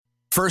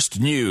First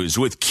News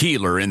with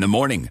Keeler in the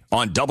morning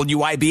on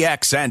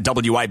WIBX and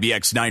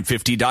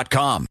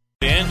WIBX950.com.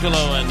 Angelo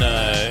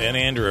and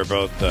Andrew are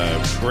both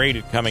great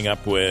at coming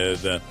up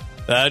with, the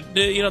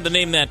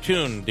Name That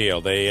Tune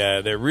deal.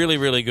 They're really,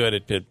 really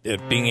good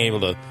at being able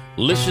to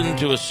listen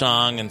to a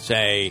song and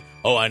say,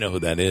 oh, I know who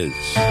that is.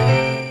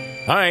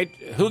 All right,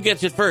 who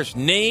gets it first?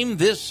 Name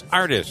this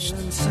artist.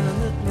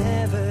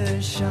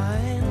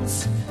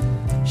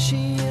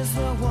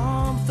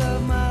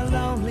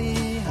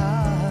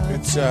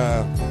 It's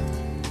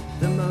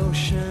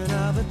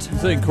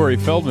ain't Corey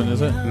Feldman,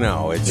 is it?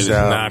 No, It is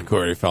not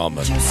Corey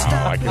Feldman.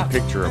 Oh, I can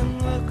picture him.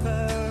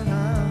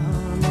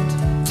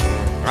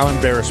 I'll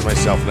embarrass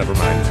myself, never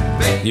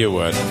mind. You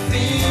would.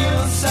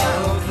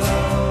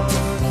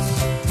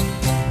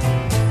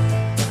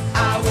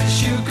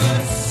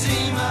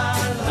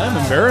 I'm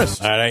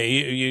embarrassed.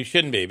 You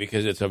shouldn't be,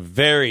 because it's a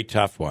very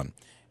tough one.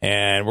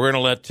 And we're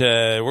going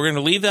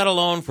to leave that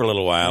alone for a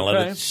little while. Okay.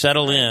 Let it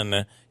settle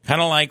in. Kind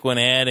of like when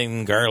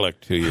adding garlic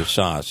to your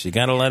sauce. You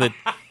got to let it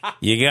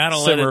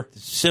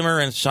simmer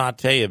and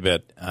saute a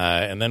bit,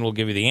 and then we'll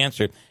give you the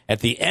answer at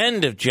the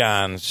end of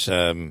John's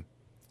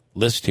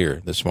list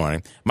here this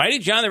morning. Mighty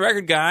John, the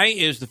record guy,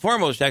 is the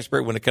foremost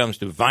expert when it comes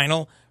to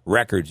vinyl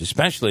records,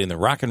 especially in the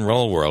rock and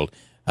roll world.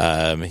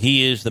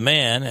 He is the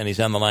man, and he's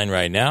on the line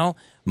right now.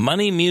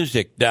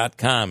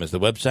 Moneymusic.com is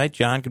the website.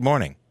 John, good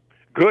morning.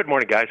 Good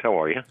morning, guys.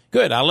 How are you?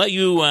 Good. I'll let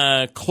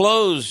you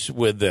close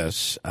with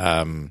this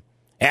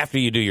after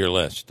you do your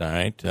list, all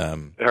right? All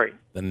right.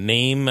 The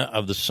name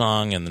of the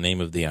song and the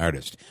name of the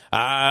artist.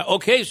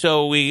 Okay,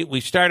 so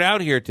we start out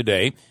here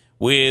today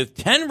with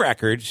 10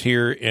 records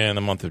here in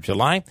the month of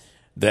July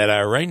that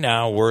are right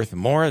now worth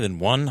more than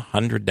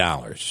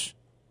 $100.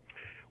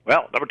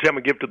 Well, number 10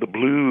 we give to the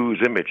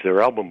Blues Image,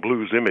 their album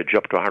Blues Image,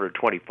 up to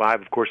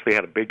 125. Of course, they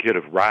had a big hit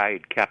of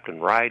Ride, Captain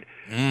Ride.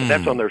 And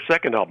that's on their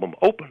second album,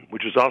 Open,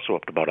 which is also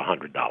up to about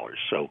 $100.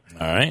 So, All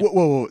right.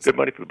 Whoa. Good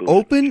money for the Blues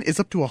Open Image.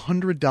 is up to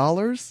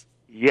 $100?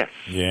 Yes.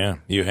 Yeah,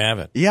 you have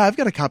it. Yeah, I've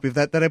got a copy of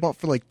that I bought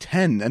for like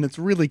 10, and it's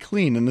really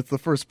clean, and it's the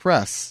first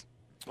press.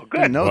 Well, good.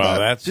 Didn't know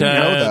that. Didn't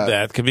know that.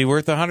 That could be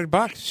worth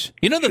 $100.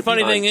 You know, the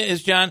funny thing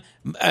is, John,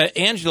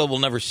 Angelo will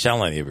never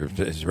sell any of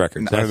his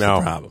records. That's the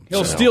problem.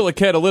 He'll steal a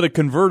catalytic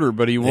converter,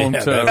 but he won't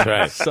that's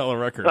right. sell a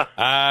record. All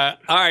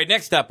right,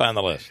 next up on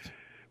the list.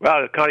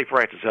 Well, Connie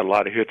Francis had a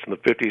lot of hits in the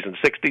 50s and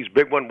 60s.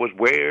 Big one was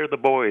Where the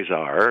Boys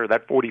Are,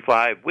 that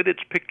 45 with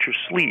its picture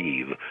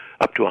sleeve,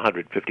 up to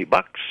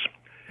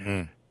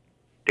 $150.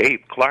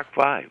 Dave Clark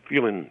 5,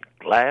 Feeling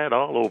Glad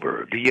All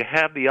Over. Do you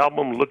have the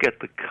album? Look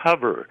at the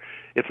cover.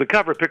 If the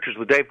cover pictures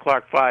the Dave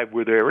Clark 5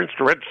 with their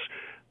instruments,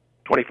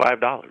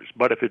 $25.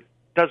 But if it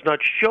does not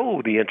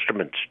show the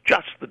instruments,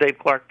 just the Dave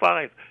Clark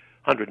 5,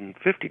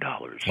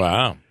 $150.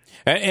 Wow.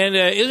 And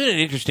isn't it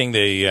interesting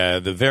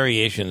the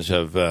variations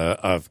of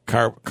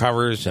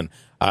covers and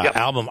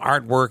album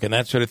artwork and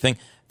that sort of thing?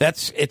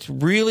 It's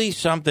really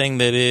something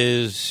that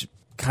is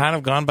kind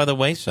of gone by the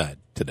wayside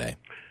today.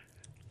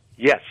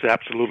 Yes,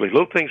 absolutely.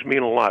 Little things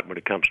mean a lot when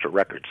it comes to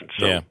records, and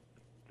so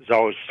there's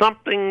always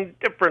something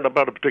different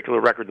about a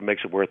particular record that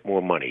makes it worth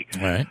more money.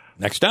 All right.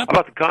 Next up. How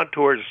about the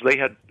Contours? They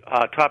had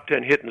a top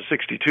 10 hit in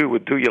 '62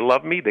 with Do You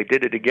Love Me? They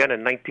did it again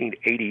in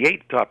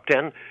 1988, top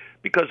 10,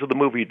 because of the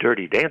movie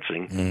Dirty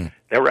Dancing.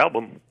 Their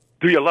album,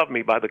 Do You Love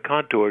Me by the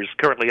Contours,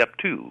 currently up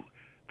to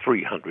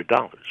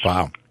 $300.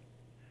 Wow.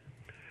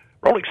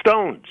 Rolling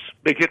Stones,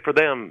 big hit for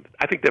them.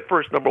 I think their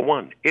first number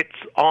one, It's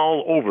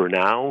All Over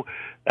Now.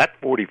 That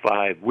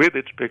 45 with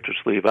its picture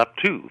sleeve up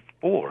to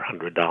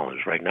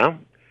 $400 right now.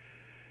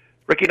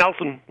 Ricky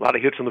Nelson, a lot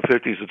of hits in the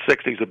 50s and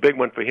 60s. A big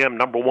one for him,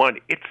 number one,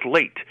 It's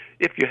Late.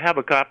 If you have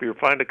a copy or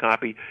find a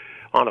copy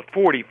on a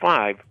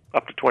 45,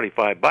 up to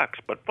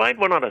 $25. But find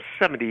one on a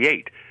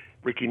 78,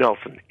 Ricky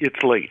Nelson,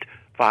 It's Late,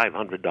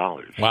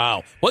 $500.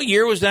 Wow. What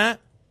year was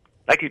that?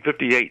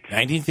 1958.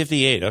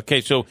 1958.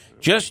 Okay, so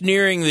just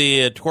nearing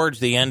towards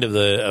the end of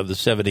the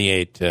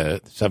 78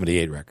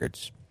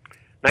 records.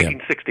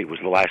 1960 was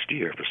the last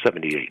year for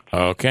 78.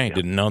 Okay,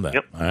 didn't know that.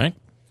 Yep. All right.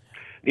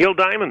 Neil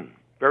Diamond,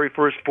 very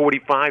first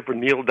 45 for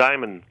Neil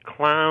Diamond,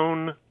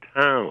 Clown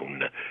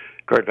Town.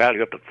 Current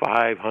value up to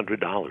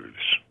 $500.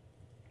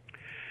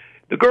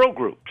 The girl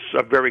groups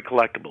are very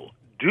collectible.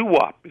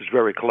 Doo-wop is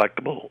very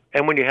collectible.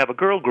 And when you have a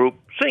girl group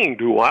singing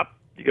doo-wop,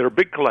 you get a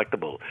big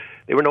collectible.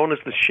 They were known as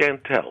the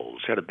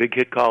Chantels, had a big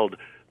hit called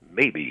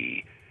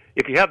Maybe.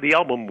 If you have the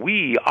album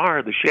We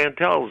Are the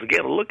Chantels,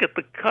 again, look at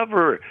the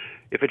cover.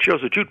 If it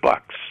shows a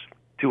jukebox,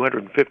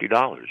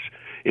 $250.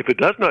 If it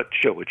does not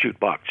show a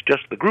jukebox,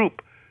 just the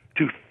group,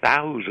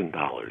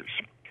 $2,000.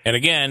 And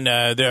again,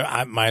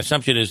 my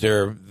assumption is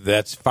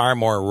that's far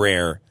more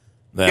rare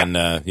than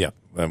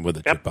with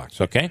a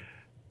jukebox. Okay.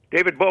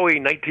 David Bowie,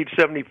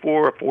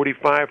 1974, a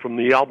 45 from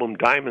the album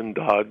Diamond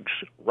Dogs,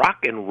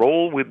 Rock and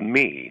Roll With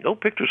Me. No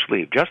picture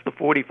sleeve, just the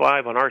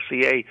 45 on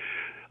RCA,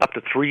 up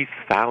to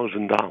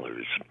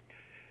 $3,000.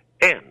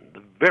 And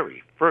the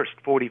very first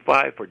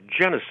 45 for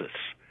Genesis,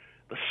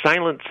 The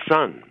Silent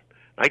Sun,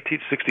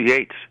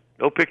 1968.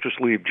 No picture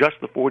sleeve, just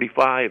the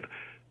 45,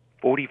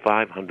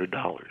 $4,500.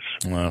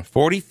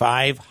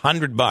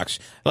 $4,500.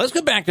 Let's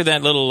go back to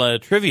that little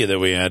trivia that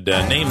we had.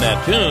 Name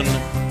that tune.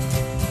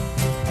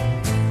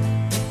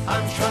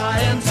 I'm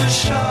trying to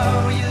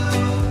show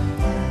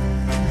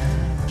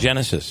you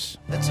Genesis.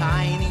 the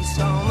tiny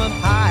stone that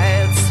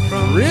hides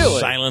from Really?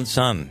 Silent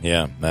Sun.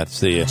 Yeah, that's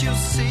the. you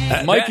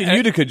see. Mike and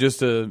Utica just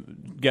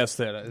guessed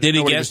that. I Did didn't he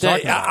know what guess was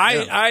that?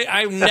 talking about.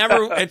 I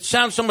never. It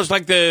sounds almost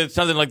like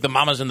something like the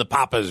Mamas and the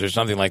Papas or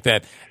something like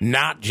that.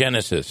 Not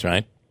Genesis,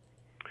 right?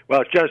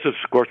 Well, it's Genesis,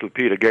 of course, with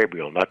Peter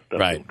Gabriel, not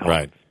Right, Phil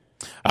Collins.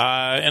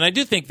 right. And I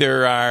do think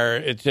there are.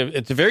 It's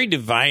a very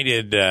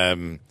divided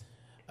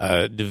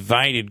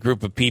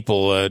group of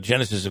people.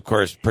 Genesis, of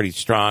course, pretty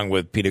strong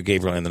with Peter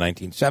Gabriel in the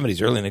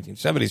 1970s, early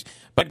 1970s.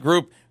 But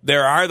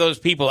there are those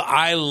people.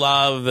 I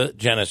love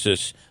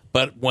Genesis,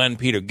 but when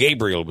Peter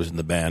Gabriel was in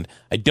the band,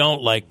 I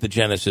don't like the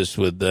Genesis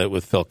with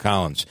Phil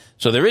Collins.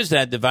 So there is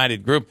that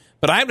divided group.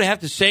 But I would have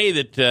to say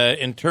that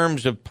in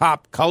terms of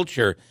pop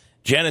culture,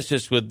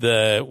 Genesis with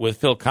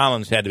Phil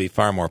Collins had to be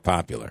far more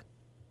popular.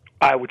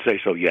 I would say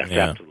so, yes,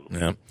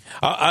 absolutely.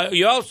 Yeah.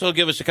 You also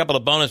give us a couple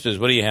of bonuses.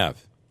 What do you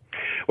have?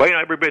 Well,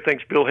 everybody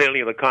thinks Bill Haley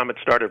and the Comets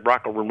started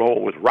rock and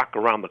roll with Rock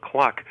Around the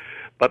Clock.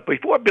 But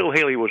before Bill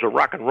Haley was a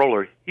rock and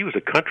roller, he was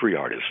a country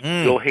artist.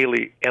 Bill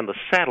Haley and the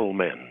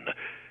Saddlemen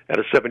had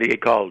a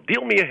 78 called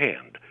Deal Me a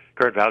Hand.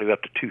 Current value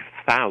up to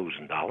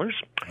 $2,000.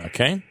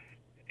 Okay.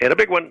 And a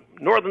big one,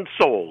 Northern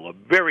Soul, a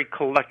very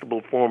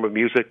collectible form of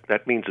music.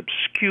 That means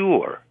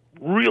obscure,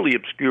 really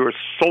obscure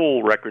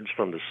soul records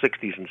from the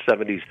 60s and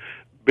 70s.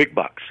 Big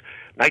bucks.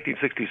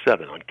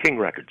 1967 on King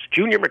Records.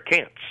 Junior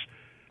McCants,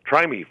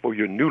 Try Me for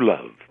Your New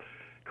Love.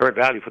 Current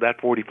value for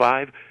that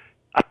 45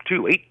 up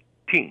to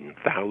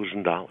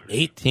 $18,000.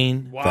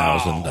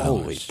 $18,000.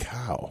 Holy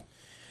cow.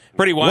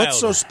 Pretty wild. What's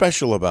so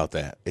special about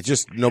that? It's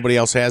just nobody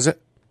else has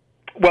it?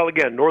 Well,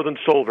 again, Northern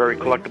Soul, very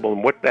collectible.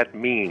 And what that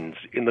means,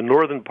 in the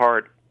northern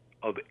part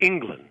of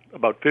England,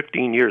 about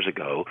 15 years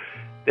ago,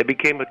 there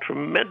became a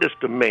tremendous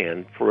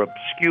demand for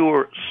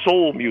obscure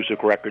soul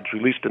music records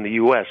released in the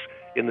U.S.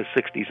 in the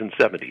 60s and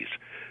 70s.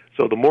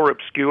 So the more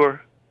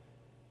obscure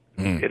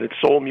in its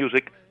soul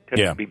music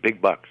tends to be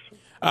big bucks.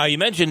 You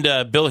mentioned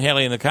Bill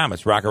Haley and the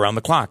Comets, Rock Around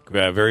the Clock,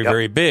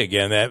 very big.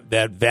 And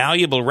that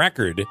valuable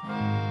record,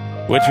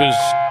 which was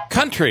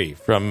country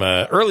from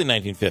early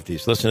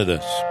 1950s. Listen to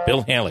this.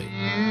 Bill Haley.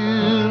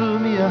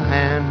 Give me a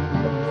hand,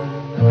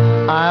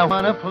 I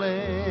want to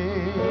play.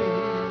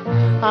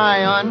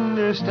 I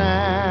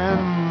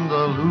understand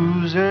the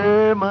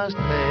loser must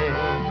pay,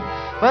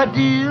 but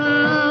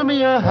deal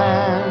me a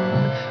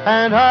hand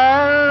and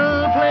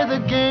I'll play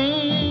the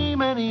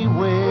game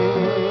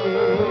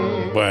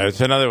anyway. Well,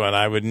 it's another one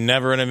I would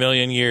never in a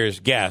million years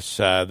guess.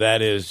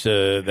 That's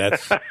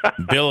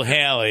Bill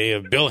Haley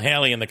of Bill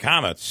Haley and the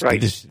Comets. Right.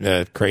 Just,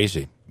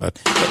 crazy. But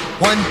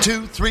 1,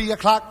 2, 3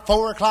 o'clock,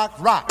 4 o'clock,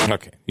 rock.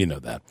 okay, you know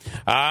that.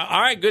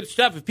 All right, good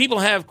stuff. If people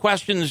have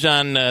questions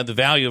on the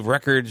value of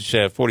records,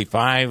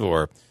 45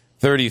 or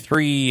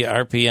 33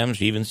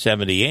 RPMs, even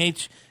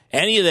 78,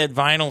 any of that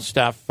vinyl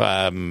stuff,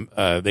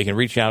 they can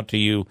reach out to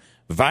you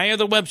via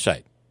the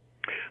website.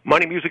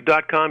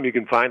 MoneyMusic.com, you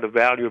can find the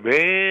value of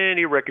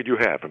any record you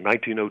have from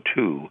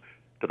 1902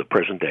 to the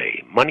present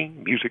day.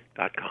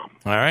 MoneyMusic.com.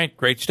 All right,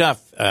 great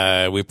stuff.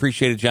 We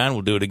appreciate it, John.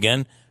 We'll do it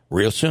again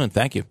real soon.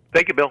 Thank you.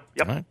 Thank you, Bill.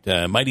 Yep. All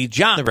right, Mighty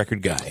John, the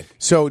record guy.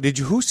 So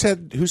who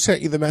sent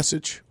you the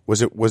message?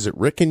 Was it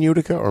Rick in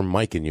Utica or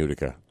Mike in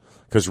Utica?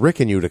 Because Rick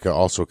in Utica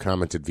also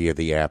commented via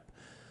the app.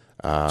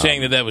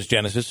 Saying that was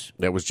Genesis.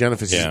 That was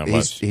Genesis. Yeah,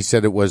 he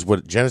said it was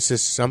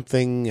Genesis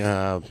something.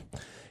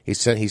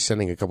 He's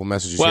sending a couple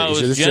messages. Well, here.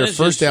 He said, this Genesis, is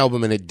their first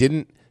album, and it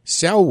didn't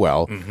sell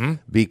well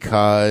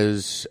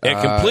because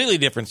a completely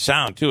different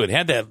sound too. It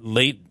had that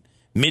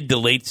mid to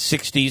late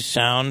 '60s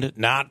sound,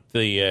 not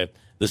the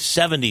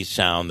 '70s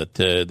sound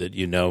that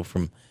you know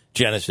from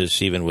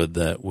Genesis, even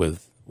without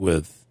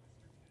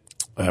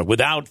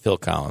Phil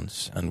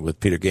Collins and with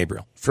Peter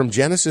Gabriel. From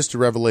Genesis to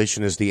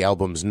Revelation is the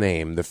album's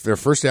name. Their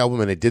first album,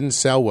 and it didn't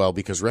sell well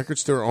because record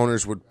store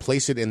owners would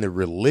place it in the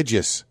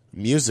religious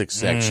music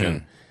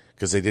section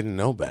because they didn't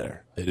know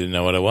better. They didn't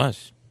know what it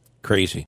was. Crazy.